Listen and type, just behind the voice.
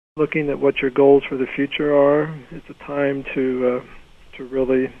looking at what your goals for the future are. It's a time to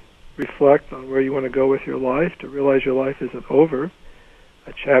really reflect on where you want to go with your life, to realize your life isn't over.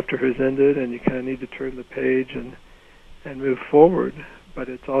 A chapter has ended, and you kind of need to turn the page and move forward. But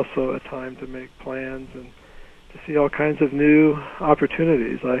it's also a time to make plans and to see all kinds of new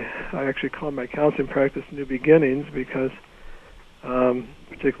opportunities. I actually call my counseling practice New Beginnings because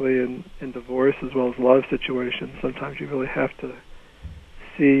particularly in divorce as well as love situations, sometimes you really have to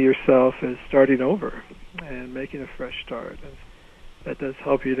see yourself as starting over and making a fresh start. And that does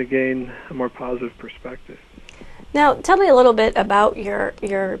help you to gain a more positive perspective. Now, tell me a little bit about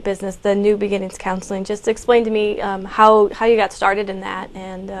your business, the New Beginnings Counseling. Just explain to me how you got started in that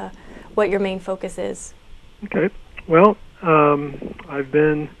and what your main focus is. Okay. Well, I've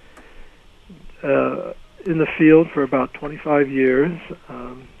been in the field for about 25 years.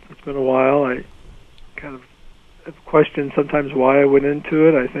 It's been a while. I kind of have questioned sometimes why I went into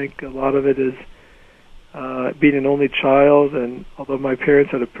it. I think a lot of it is being an only child, and although my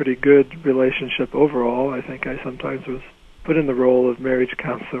parents had a pretty good relationship overall, I think I sometimes was put in the role of marriage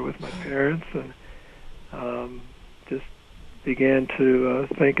counselor with my parents, and just began to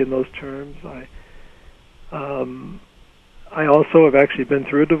think in those terms. I also have actually been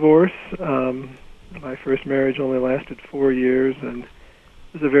through a divorce. My first marriage only lasted 4 years, and it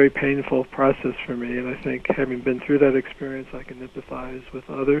was a very painful process for me, and I think having been through that experience, I can empathize with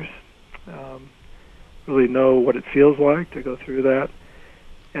others, really know what it feels like to go through that.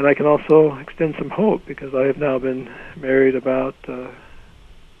 And I can also extend some hope because I have now been married about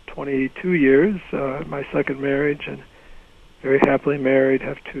 22 years, my second marriage, and very happily married,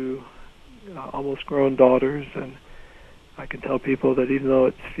 have two almost grown daughters, and I can tell people that even though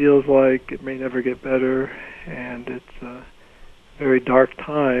it feels like it may never get better and it's a very dark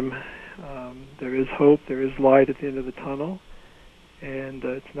time, there is hope, there is light at the end of the tunnel, and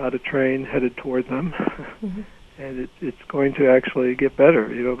it's not a train headed toward them. Mm-hmm. And it's going to actually get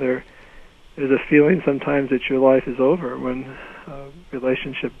better. You know, there's a feeling sometimes that your life is over when a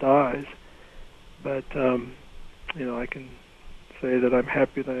relationship dies, but I can say that I'm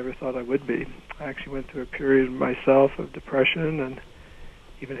happier than I ever thought I would be. I actually went through a period myself of depression and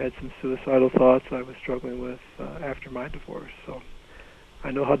even had some suicidal thoughts I was struggling with after my divorce. So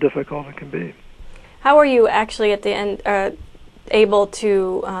I know how difficult it can be. How were you actually at the end able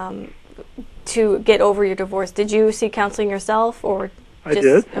to get over your divorce? Did you seek counseling yourself, or I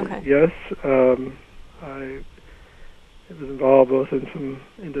did. Okay. Yes. I was involved both in some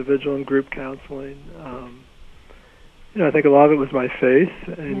individual and group counseling. I think a lot of it was my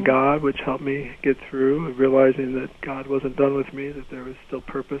faith in God, which helped me get through, realizing that God wasn't done with me, that there was still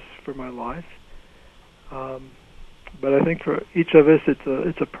purpose for my life. But I think for each of us,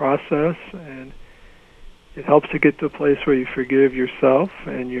 it's a process, and it helps to get to a place where you forgive yourself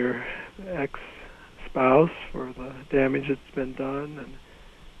and your ex-spouse for the damage that's been done,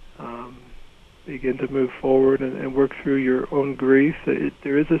 and begin to move forward and work through your own grief.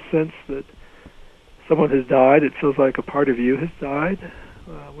 There is a sense that someone has died. It feels like a part of you has died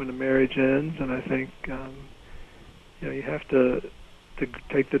when a marriage ends, and I think you have to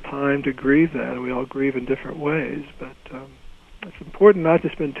take the time to grieve that, and we all grieve in different ways. But it's important not to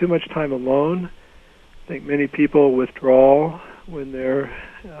spend too much time alone. I think many people withdraw when they're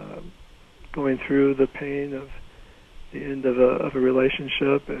going through the pain of the end of a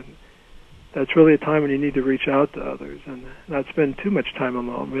relationship, and that's really a time when you need to reach out to others and not spend too much time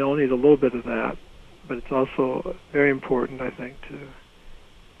alone. We all need a little bit of that. But it's also very important, I think, to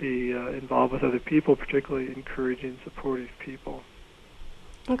be involved with other people, particularly encouraging, supportive people.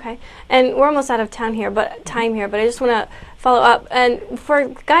 Okay, and we're almost out of time here, but I just want to follow up. And for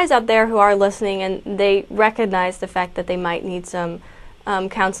guys out there who are listening and they recognize the fact that they might need some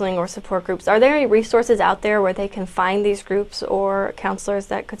counseling or support groups, are there any resources out there where they can find these groups or counselors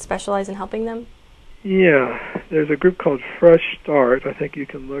that could specialize in helping them? Yeah, there's a group called Fresh Start. I think you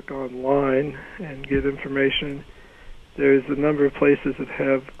can look online and get information. There's a number of places that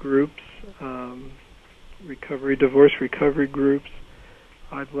have groups, divorce recovery groups.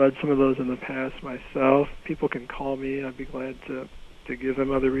 I've led some of those in the past myself. People can call me. I'd be glad to give them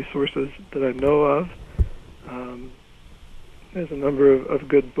other resources that I know of. There's a number of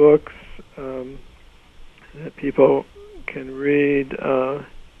good books that people can read.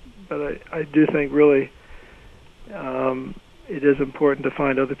 But I do think really it is important to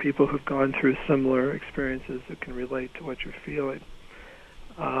find other people who've gone through similar experiences that can relate to what you're feeling.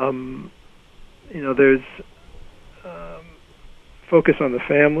 There's Focus on the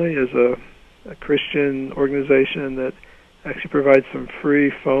Family is a Christian organization that actually provides some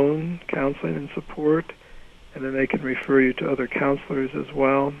free phone counseling and support. and then they can refer you to other counselors as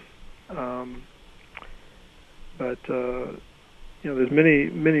well. There's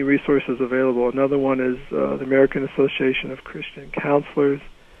many resources available. Another one is the American Association of Christian Counselors.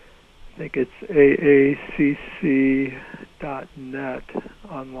 I think it's aacc.net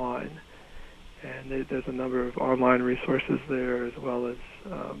online, and there's a number of online resources there, as well as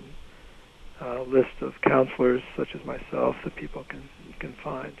a list of counselors such as myself that people can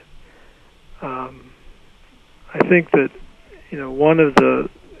find. I think that one of the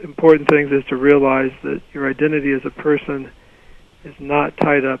important things is to realize that your identity as a person is not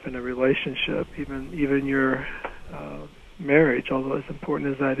tied up in a relationship, even your marriage, although as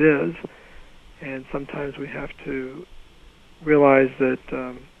important as that is. And sometimes we have to realize that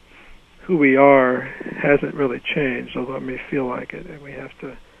who we are hasn't really changed, although it may feel like it, and we have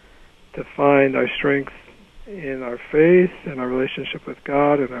to find our strength in our faith and our relationship with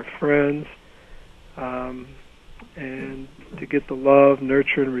God and our friends, and to get the love,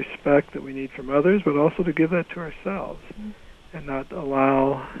 nurture, and respect that we need from others, but also to give that to ourselves, and not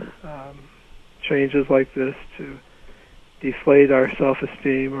allow changes like this to deflate our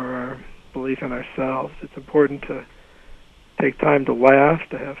self-esteem or our belief in ourselves. It's important to take time to laugh,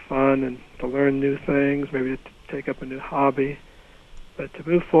 to have fun, and to learn new things, maybe to take up a new hobby, but to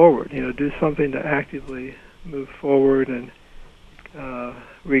move forward, do something to actively move forward and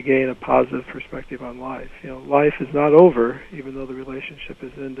regain a positive perspective on life. Life is not over, even though the relationship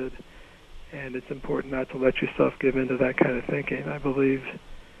has ended, and it's important not to let yourself give into that kind of thinking. I believe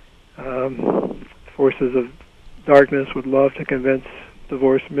forces of darkness would love to convince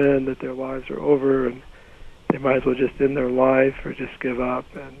divorced men that their lives are over and they might as well just end their life or just give up,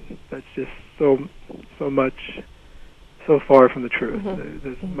 and that's just so far from the truth.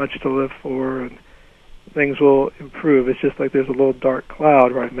 There's much to live for, and things will improve. It's just like there's a little dark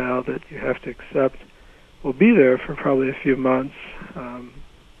cloud right now that you have to accept will be there for probably a few months,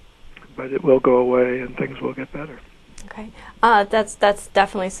 but it will go away and things will get better. Okay. That's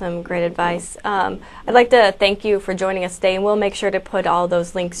definitely some great advice. I'd like to thank you for joining us today, and we'll make sure to put all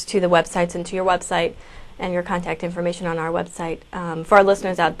those links to the websites and to your website and your contact information on our website. For our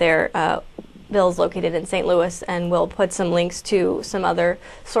listeners out there, Bill's located in St. Louis, and we'll put some links to some other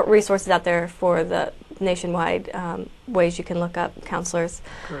resources out there for the nationwide ways you can look up counselors.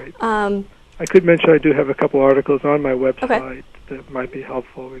 Great. I could mention I do have a couple articles on my website that might be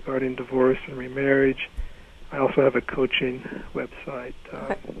helpful regarding divorce and remarriage. I also have a coaching website,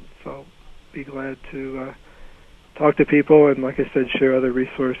 so be glad to talk to people and, like I said, share other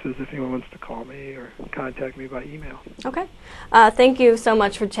resources if anyone wants to call me or contact me by email. Okay. Thank you so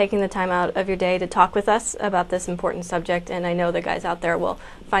much for taking the time out of your day to talk with us about this important subject, and I know the guys out there will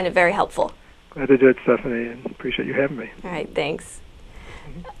find it very helpful. Glad to do it, Stephanie, and appreciate you having me. All right, thanks.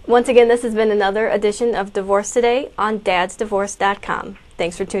 Once again, this has been another edition of Divorce Today on DadsDivorce.com.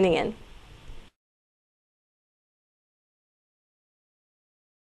 Thanks for tuning in.